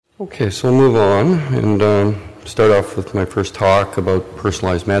Okay, so we'll move on and start off with my first talk about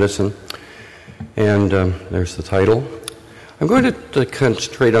personalized medicine. And there's the title. I'm going to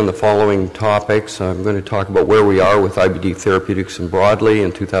concentrate on the following topics. I'm going to talk about where we are with IBD therapeutics and broadly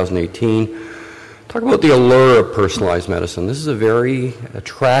in 2018. Talk about the allure of personalized medicine. This is a very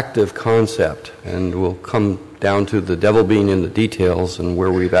attractive concept, and we'll come down to the devil being in the details and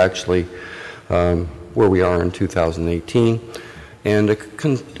where we've actually, where we are in 2018. And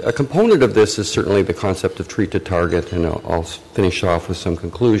a component of this is certainly the concept of treat to target, and I'll finish off with some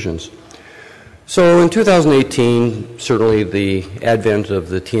conclusions. So in 2018, certainly the advent of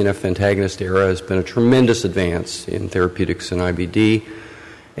the TNF antagonist era has been a tremendous advance in therapeutics and IBD,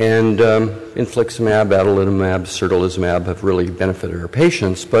 and infliximab, adalimumab, certolizumab have really benefited our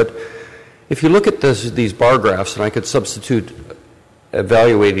patients. But if you look at these bar graphs, and I could substitute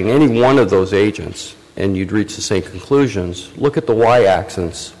evaluating any one of those agents, and you'd reach the same conclusions. Look at the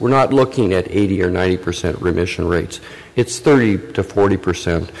y-axis. We're not looking at 80 or 90% remission rates. It's 30 to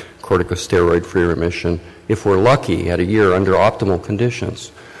 40% corticosteroid-free remission if we're lucky at a year under optimal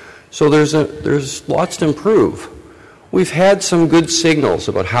conditions. So there's lots to improve. We've had some good signals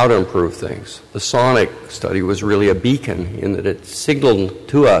about how to improve things. The SONIC study was really a beacon in that it signaled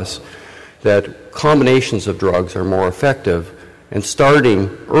to us that combinations of drugs are more effective, and starting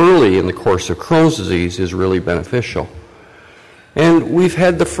early in the course of Crohn's disease is really beneficial. And we've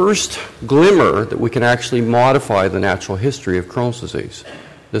had the first glimmer that we can actually modify the natural history of Crohn's disease.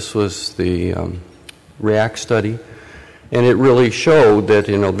 This was the REACT study, and it really showed that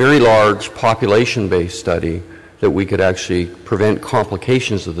in a very large population-based study that we could actually prevent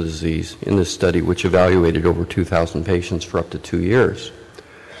complications of the disease in this study, which evaluated over 2,000 patients for up to 2 years.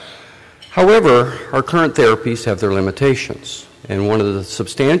 However, our current therapies have their limitations. And one of the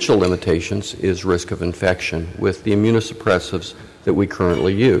substantial limitations is risk of infection with the immunosuppressives that we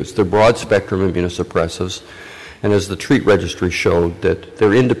currently use. They're broad-spectrum immunosuppressives, and as the TREAT registry showed, that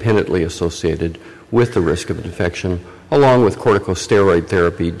they're independently associated with the risk of infection, along with corticosteroid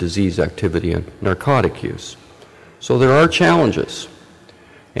therapy, disease activity, and narcotic use. So there are challenges,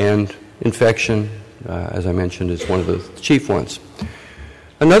 and infection, as I mentioned, is one of the chief ones.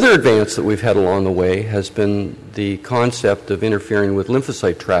 Another advance that we've had along the way has been the concept of interfering with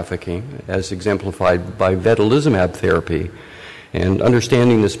lymphocyte trafficking, as exemplified by vedolizumab therapy. And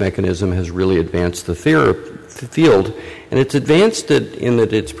understanding this mechanism has really advanced the field, and it's advanced it in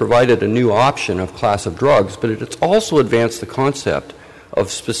that it's provided a new option of class of drugs, but it's also advanced the concept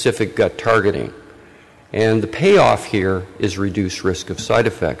of specific gut targeting. And the payoff here is reduced risk of side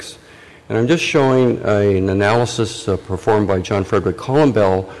effects. And I'm just showing an analysis performed by John Frederick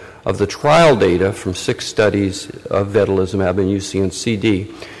Columbell of the trial data from 6 studies of vedolizumab in UC and CD.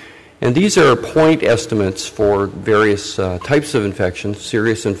 And these are point estimates for various types of infections: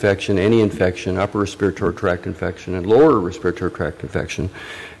 serious infection, any infection, upper respiratory tract infection, and lower respiratory tract infection.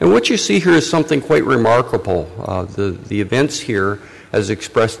 And what you see here is something quite remarkable. The events here, as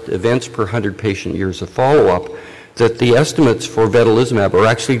expressed events per 100 patient years of follow-up, that the estimates for vedolizumab are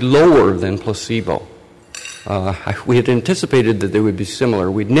actually lower than placebo. We had anticipated that they would be similar.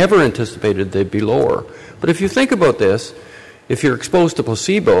 We'd never anticipated they'd be lower. But if you think about this, if you're exposed to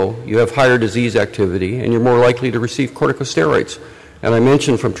placebo, you have higher disease activity and you're more likely to receive corticosteroids. And I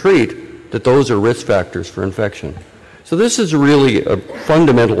mentioned from TREAT that those are risk factors for infection. So this is really a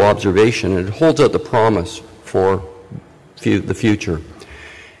fundamental observation, and it holds out the promise for the future.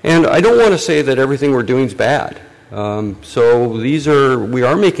 And I don't want to say that everything we're doing is bad. So we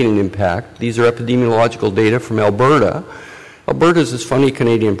are making an impact. These are epidemiological data from Alberta. Alberta is this funny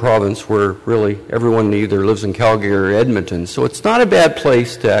Canadian province where really everyone either lives in Calgary or Edmonton. So it's not a bad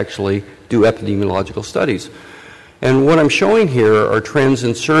place to actually do epidemiological studies. And what I'm showing here are trends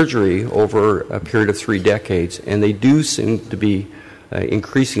in surgery over a period of 3 decades, and they do seem to be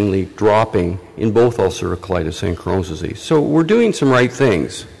increasingly dropping in both ulcerative colitis and Crohn's disease. So we're doing some right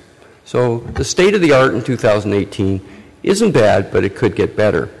things. So the state of the art in 2018 isn't bad, but it could get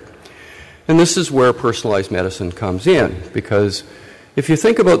better. And this is where personalized medicine comes in, because if you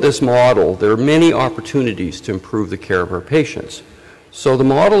think about this model, there are many opportunities to improve the care of our patients. So the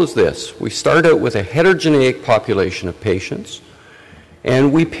model is this. We start out with a heterogeneous population of patients,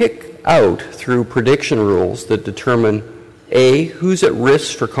 and we pick out through prediction rules that determine A, who's at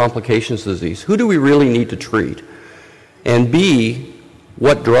risk for complications of disease, who do we really need to treat, and B,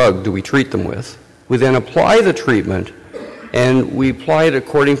 what drug do we treat them with. We then apply the treatment, and we apply it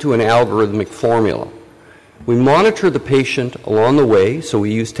according to an algorithmic formula. We monitor the patient along the way, so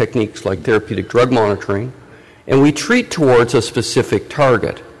we use techniques like therapeutic drug monitoring, and we treat towards a specific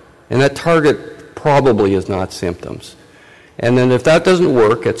target. And that target probably is not symptoms. And then if that doesn't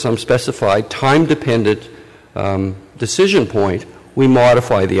work at some specified time-dependent decision point, we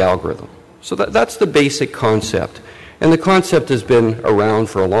modify the algorithm. So that's the basic concept. And the concept has been around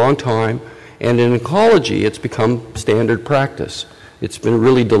for a long time, and in oncology it's become standard practice. It's been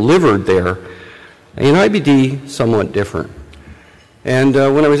really delivered there. In IBD, somewhat different. And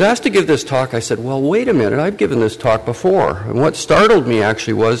when I was asked to give this talk, I said, well, wait a minute, I've given this talk before. And what startled me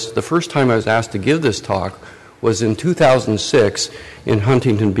actually was the first time I was asked to give this talk was in 2006 in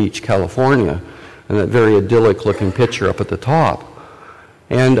Huntington Beach, California, and that very idyllic-looking picture up at the top.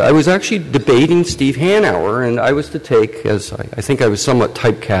 And I was actually debating Steve Hanauer, and I was to take, as I think I was somewhat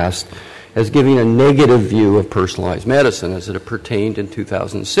typecast, as giving a negative view of personalized medicine as it pertained in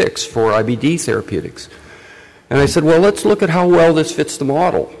 2006 for IBD therapeutics. And I said, well, let's look at how well this fits the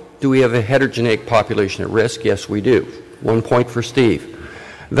model. Do we have a heterogeneous population at risk? Yes, we do. 1 point for Steve.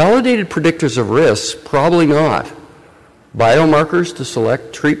 Validated predictors of risk? Probably not. Biomarkers to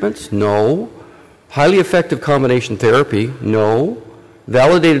select treatments? No. Highly effective combination therapy? No.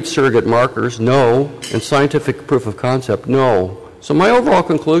 Validated surrogate markers? No. And scientific proof of concept? No. So my overall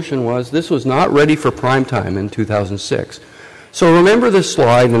conclusion was this was not ready for prime time in 2006. So remember this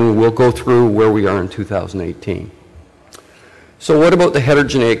slide, and we'll go through where we are in 2018. So what about the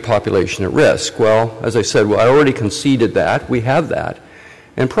heterogeneous population at risk? Well, as I said, I already conceded that. We have that.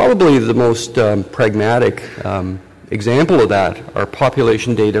 And probably the most pragmatic example of that are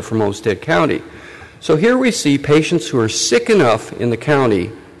population data from Olmsted County. So here we see patients who are sick enough in the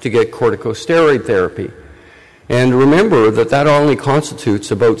county to get corticosteroid therapy. And remember that only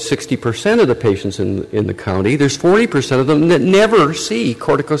constitutes about 60% of the patients in the county. There's 40% of them that never see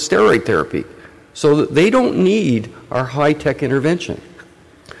corticosteroid therapy. So they don't need our high-tech intervention.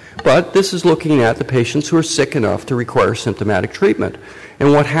 But this is looking at the patients who are sick enough to require symptomatic treatment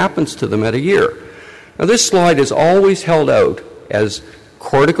and what happens to them at a year. Now this slide is always held out as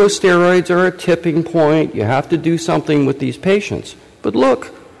corticosteroids are a tipping point. You have to do something with these patients. But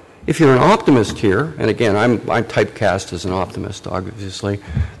look, if you're an optimist here, and again, I'm typecast as an optimist, obviously,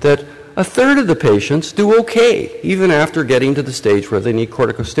 that a third of the patients do okay, even after getting to the stage where they need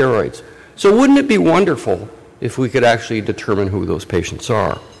corticosteroids. So wouldn't it be wonderful if we could actually determine who those patients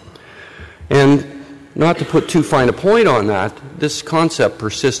are? And not to put too fine a point on that, this concept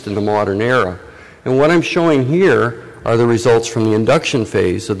persists in the modern era. And what I'm showing here are the results from the induction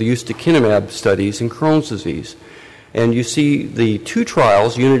phase of the ustekinumab studies in Crohn's disease. And you see the two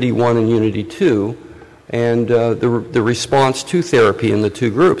trials, Unity 1 and Unity 2, and the response to therapy in the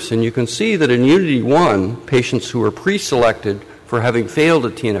two groups. And you can see that in Unity 1, patients who were pre-selected for having failed a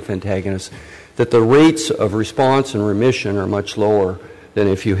TNF antagonist, that the rates of response and remission are much lower than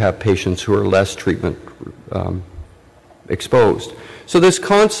if you have patients who are less treatment exposed. So this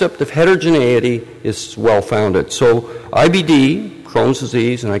concept of heterogeneity is well-founded. So IBD, Crohn's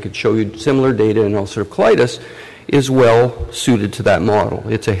disease, and I could show you similar data in ulcerative colitis, is well suited to that model.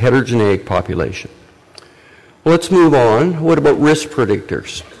 It's a heterogeneous population. Well, let's move on. What about risk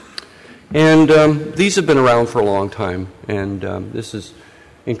predictors? And these have been around for a long time, and this is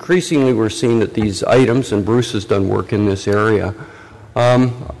increasingly we're seeing that these items, and Bruce has done work in this area,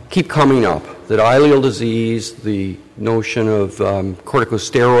 keep coming up. That ileal disease, the notion of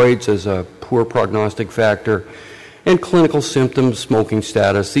corticosteroids as a poor prognostic factor, and clinical symptoms, smoking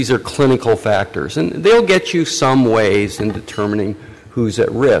status. These are clinical factors, and they'll get you some ways in determining who's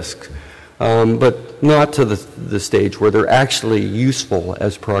at risk, but not to the stage where they're actually useful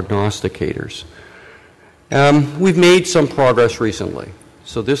as prognosticators. We've made some progress recently.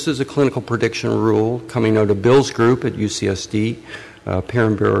 So this is a clinical prediction rule coming out of Bill's group at UCSD.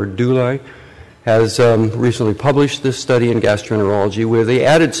 Perrenberg Dulai has recently published this study in gastroenterology where they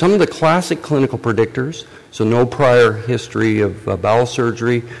added some of the classic clinical predictors, so no prior history of bowel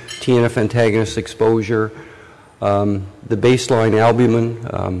surgery, TNF antagonist exposure, the baseline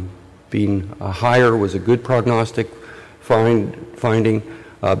albumin being higher was a good prognostic finding,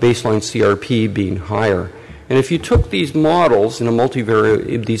 baseline CRP being higher. And if you took these models in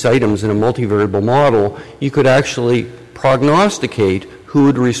these items in a multivariable model, you could actually prognosticate who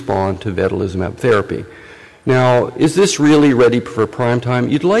would respond to vedolizumab therapy. Now, is this really ready for prime time?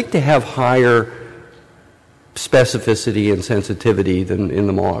 You'd like to have higher specificity and sensitivity than in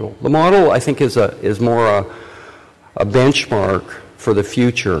the model. The model, I think, is more a benchmark for the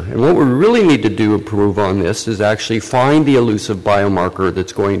future. And what we really need to do improve on this is actually find the elusive biomarker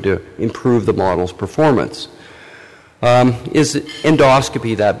that's going to improve the model's performance. Is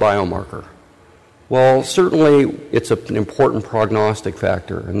endoscopy that biomarker? Well, certainly it's an important prognostic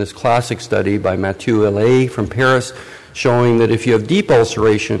factor. And this classic study by Mathieu Hellé from Paris showing that if you have deep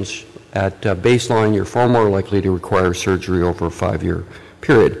ulcerations at baseline, you're far more likely to require surgery over a 5-year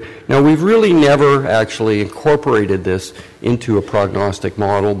period. Now, we've really never actually incorporated this into a prognostic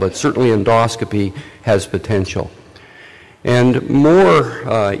model, but certainly endoscopy has potential. And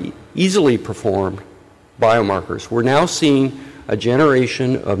more easily performed biomarkers. We're now seeing a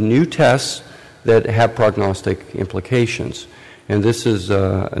generation of new tests that have prognostic implications. And this is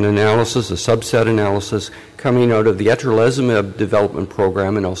an analysis, a subset analysis, coming out of the etrolizumab development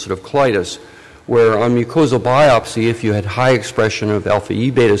program in ulcerative colitis, where on mucosal biopsy, if you had high expression of alpha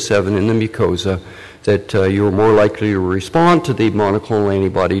E beta 7 in the mucosa, that you were more likely to respond to the monoclonal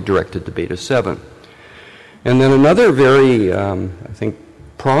antibody directed to beta 7. And then another very, I think,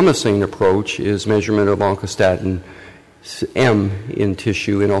 promising approach is measurement of oncostatin M in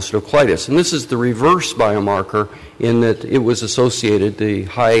tissue in ulcerative colitis. And this is the reverse biomarker in that it was associated, the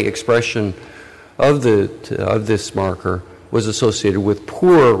high expression of this marker was associated with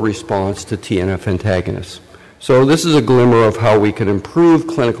poor response to TNF antagonists. So this is a glimmer of how we can improve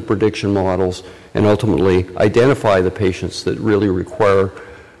clinical prediction models and ultimately identify the patients that really require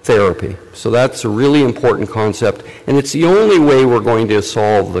therapy. So that's a really important concept, and it's the only way we're going to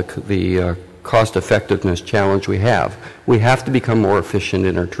solve the cost-effectiveness challenge we have. We have to become more efficient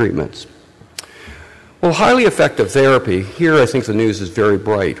in our treatments. Well, highly effective therapy, here I think the news is very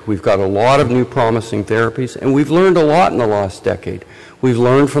bright. We've got a lot of new promising therapies, and we've learned a lot in the last decade. We've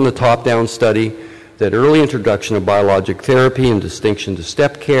learned from the top-down study that early introduction of biologic therapy in distinction to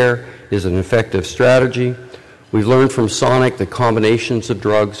step care is an effective strategy. We've learned from SONIC that combinations of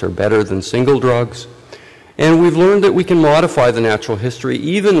drugs are better than single drugs. And we've learned that we can modify the natural history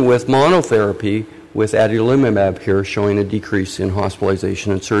even with monotherapy, with adalimumab here showing a decrease in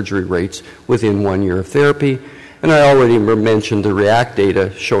hospitalization and surgery rates within 1 year of therapy. And I already mentioned the REACT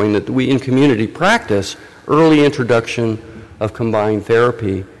data showing that we in community practice, early introduction of combined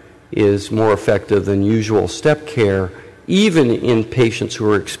therapy is more effective than usual step care, even in patients who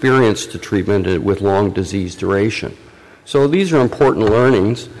are experienced to treatment with long disease duration. So these are important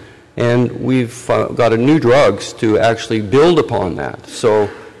learnings. And we've got new drugs to actually build upon that. So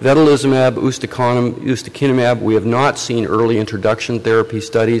vedolizumab, ustekinumab, we have not seen early introduction therapy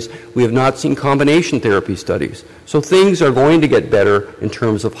studies. We have not seen combination therapy studies. So things are going to get better in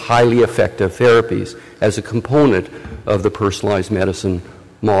terms of highly effective therapies as a component of the personalized medicine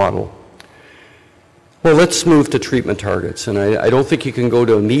model. Well, let's move to treatment targets. And I don't think you can go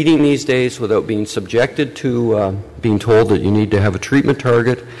to a meeting these days without being subjected to being told that you need to have a treatment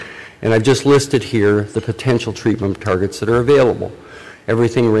target. And I've just listed here the potential treatment targets that are available.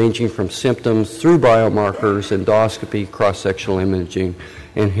 Everything ranging from symptoms through biomarkers, endoscopy, cross-sectional imaging,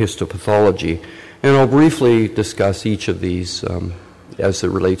 and histopathology. And I'll briefly discuss each of these as it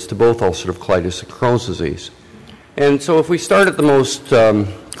relates to both ulcerative colitis and Crohn's disease. And so if we start at the most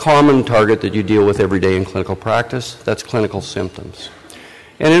common target that you deal with every day in clinical practice, that's clinical symptoms.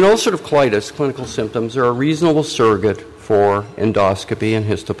 And in ulcerative colitis, clinical symptoms are a reasonable surrogate for endoscopy and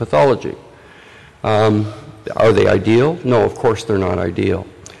histopathology. Are they ideal? No, of course they're not ideal.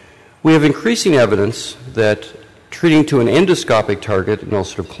 We have increasing evidence that treating to an endoscopic target in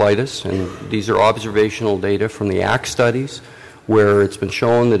ulcerative colitis, and these are observational data from the ACT studies, where it's been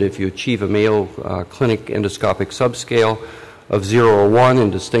shown that if you achieve a Mayo Clinic endoscopic subscale of 0 or 1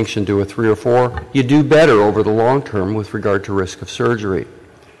 in distinction to a 3 or 4, you do better over the long term with regard to risk of surgery.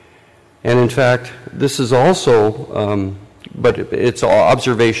 And in fact, this is also, but it's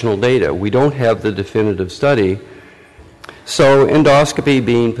observational data. We don't have the definitive study. So endoscopy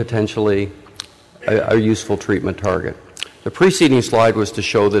being potentially a useful treatment target. The preceding slide was to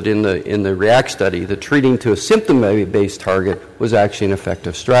show that in the REACT study, that treating to a symptom-based target was actually an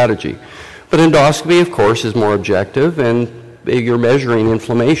effective strategy. But endoscopy, of course, is more objective, and you're measuring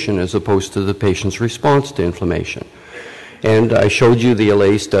inflammation as opposed to the patient's response to inflammation. And I showed you the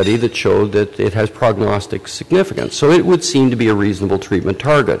LA study that showed that it has prognostic significance. So it would seem to be a reasonable treatment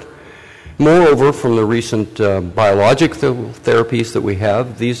target. Moreover, from the recent biologic therapies that we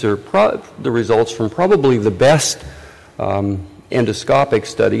have, these are the results from probably the best endoscopic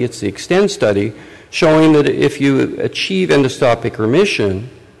study. It's the EXTEND study, showing that if you achieve endoscopic remission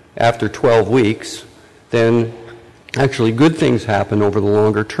after 12 weeks, then actually good things happen over the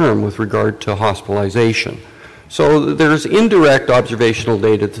longer term with regard to hospitalization. So there's indirect observational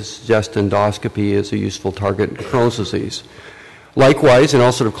data to suggest endoscopy is a useful target in Crohn's disease. Likewise, in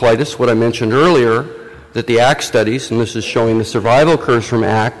ulcerative colitis, what I mentioned earlier, that the ACT studies, and this is showing the survival curves from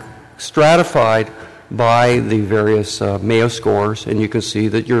ACT, stratified by the various Mayo scores, and you can see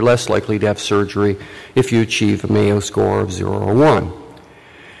that you're less likely to have surgery if you achieve a Mayo score of 0 or 1.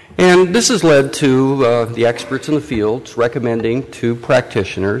 And this has led to the experts in the field recommending to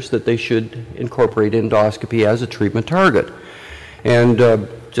practitioners that they should incorporate endoscopy as a treatment target. And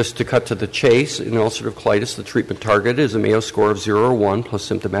just to cut to the chase, in ulcerative colitis, the treatment target is a Mayo score of 0 or 1 plus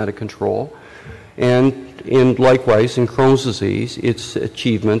symptomatic control. And likewise, in Crohn's disease, it's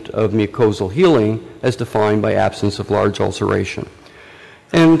achievement of mucosal healing as defined by absence of large ulceration.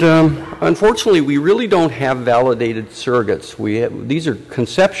 And unfortunately, we really don't have validated surrogates. These are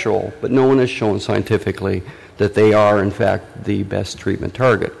conceptual, but no one has shown scientifically that they are, in fact, the best treatment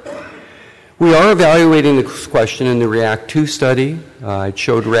target. We are evaluating this question in the REACT-2 study. I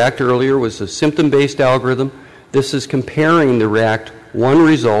showed REACT earlier was a symptom-based algorithm. This is comparing the REACT-1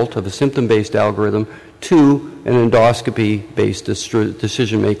 result of a symptom-based algorithm to an endoscopy-based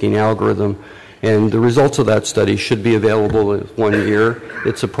decision-making algorithm. And the results of that study should be available in 1 year.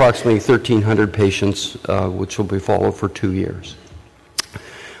 It's approximately 1,300 patients, which will be followed for 2 years.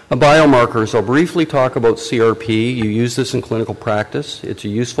 Biomarkers, I'll briefly talk about CRP. You use this in clinical practice. It's a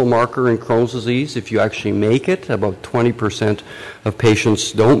useful marker in Crohn's disease if you actually make it. About 20% of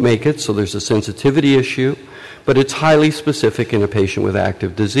patients don't make it, so there's a sensitivity issue. But it's highly specific in a patient with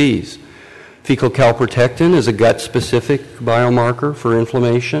active disease. Fecal calprotectin is a gut-specific biomarker for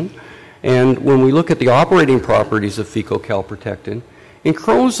inflammation. And when we look at the operating properties of fecal calprotectin, in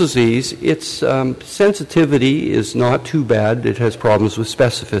Crohn's disease, its sensitivity is not too bad. It has problems with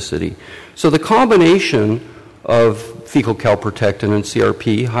specificity. So the combination of fecal calprotectin and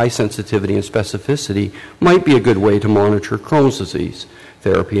CRP, high sensitivity and specificity, might be a good way to monitor Crohn's disease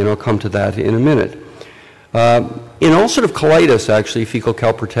therapy, and I'll come to that in a minute. In ulcerative colitis, actually, fecal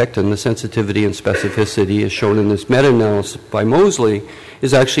calprotectin, the sensitivity and specificity, as shown in this meta-analysis by Mosley,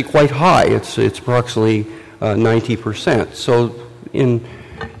 is actually quite high. It's approximately 90%. So in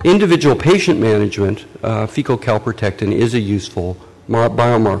individual patient management, fecal calprotectin is a useful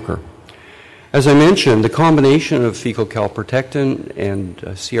biomarker. As I mentioned, the combination of fecal calprotectin and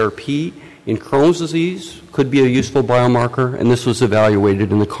CRP in Crohn's disease could be a useful biomarker, and this was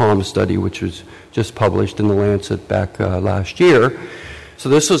evaluated in the CALM study, which was just published in the Lancet back last year. So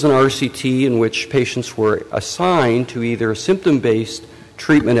this was an RCT in which patients were assigned to either a symptom-based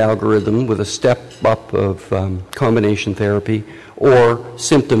treatment algorithm with a step-up of combination therapy or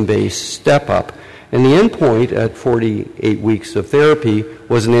symptom-based step-up. And the endpoint at 48 weeks of therapy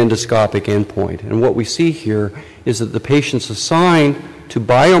was an endoscopic endpoint. And what we see here is that the patients assigned to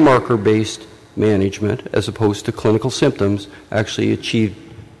biomarker-based management as opposed to clinical symptoms actually achieved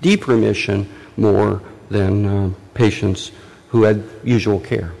deep remission more than patients who had usual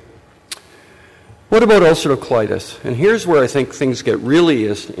care. What about ulcerative colitis? And here's where I think things get really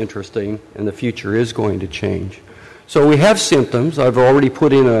interesting and the future is going to change. So we have symptoms. I've already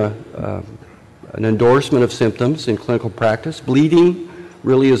put in an endorsement of symptoms in clinical practice. Bleeding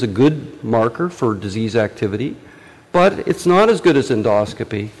really is a good marker for disease activity, but it's not as good as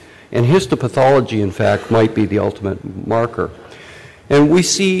endoscopy, and histopathology, in fact, might be the ultimate marker. And we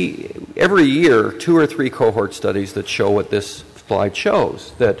see every year 2 or 3 cohort studies that show what this slide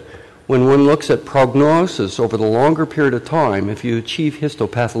shows, that when one looks at prognosis over the longer period of time, if you achieve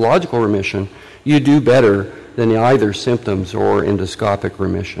histopathological remission, you do better than either symptoms or endoscopic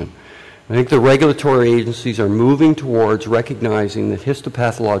remission. I think the regulatory agencies are moving towards recognizing that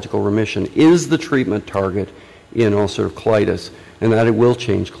histopathological remission is the treatment target in ulcerative colitis, and that it will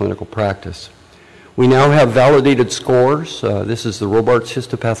change clinical practice. We now have validated scores. This is the Robarts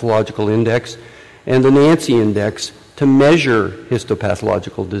Histopathological Index and the Nancy Index to measure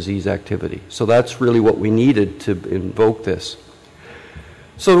histopathological disease activity. So that's really what we needed to invoke this.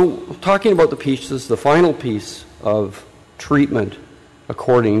 So talking about the pieces, the final piece of treatment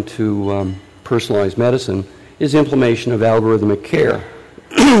according to personalized medicine is implementation of algorithmic care.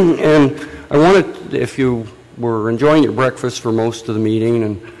 And I wanted, if you were enjoying your breakfast for most of the meeting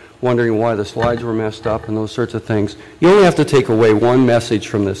and wondering why the slides were messed up and those sorts of things, you only have to take away one message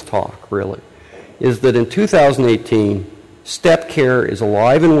from this talk, really, is that in 2018, step care is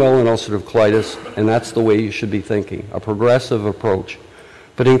alive and well in ulcerative colitis, and that's the way you should be thinking, a progressive approach.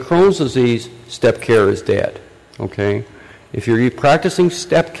 But in Crohn's disease, step care is dead, okay? If you're practicing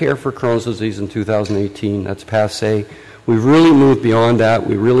step care for Crohn's disease in 2018, that's passé. We've really moved beyond that.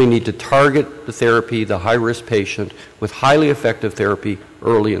 We really need to target the therapy, the high-risk patient, with highly effective therapy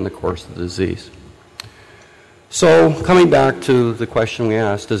early in the course of the disease. So coming back to the question we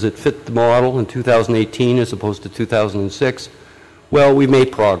asked, does it fit the model in 2018 as opposed to 2006? Well, we've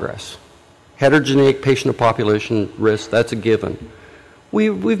made progress. Heterogeneous patient population risk, that's a given.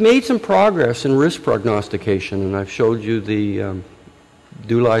 We've made some progress in risk prognostication, and I've showed you the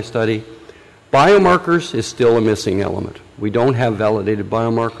Dulai study. Biomarkers is still a missing element. We don't have validated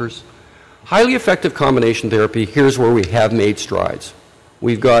biomarkers. Highly effective combination therapy, here's where we have made strides.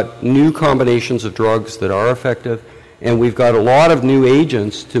 We've got new combinations of drugs that are effective, and we've got a lot of new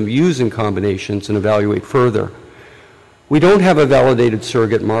agents to use in combinations and evaluate further. We don't have a validated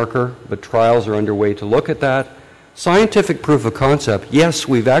surrogate marker, but trials are underway to look at that. Scientific proof of concept, yes,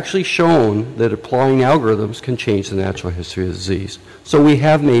 we've actually shown that applying algorithms can change the natural history of the disease. So we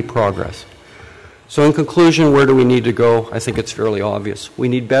have made progress. So in conclusion, where do we need to go? I think it's fairly obvious. We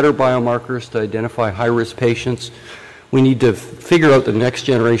need better biomarkers to identify high-risk patients. We need to figure out the next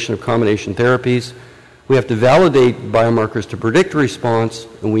generation of combination therapies. We have to validate biomarkers to predict response,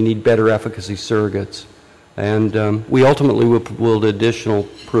 and we need better efficacy surrogates. And we ultimately will build additional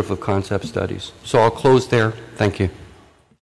proof of concept studies. So I'll close there. Thank you.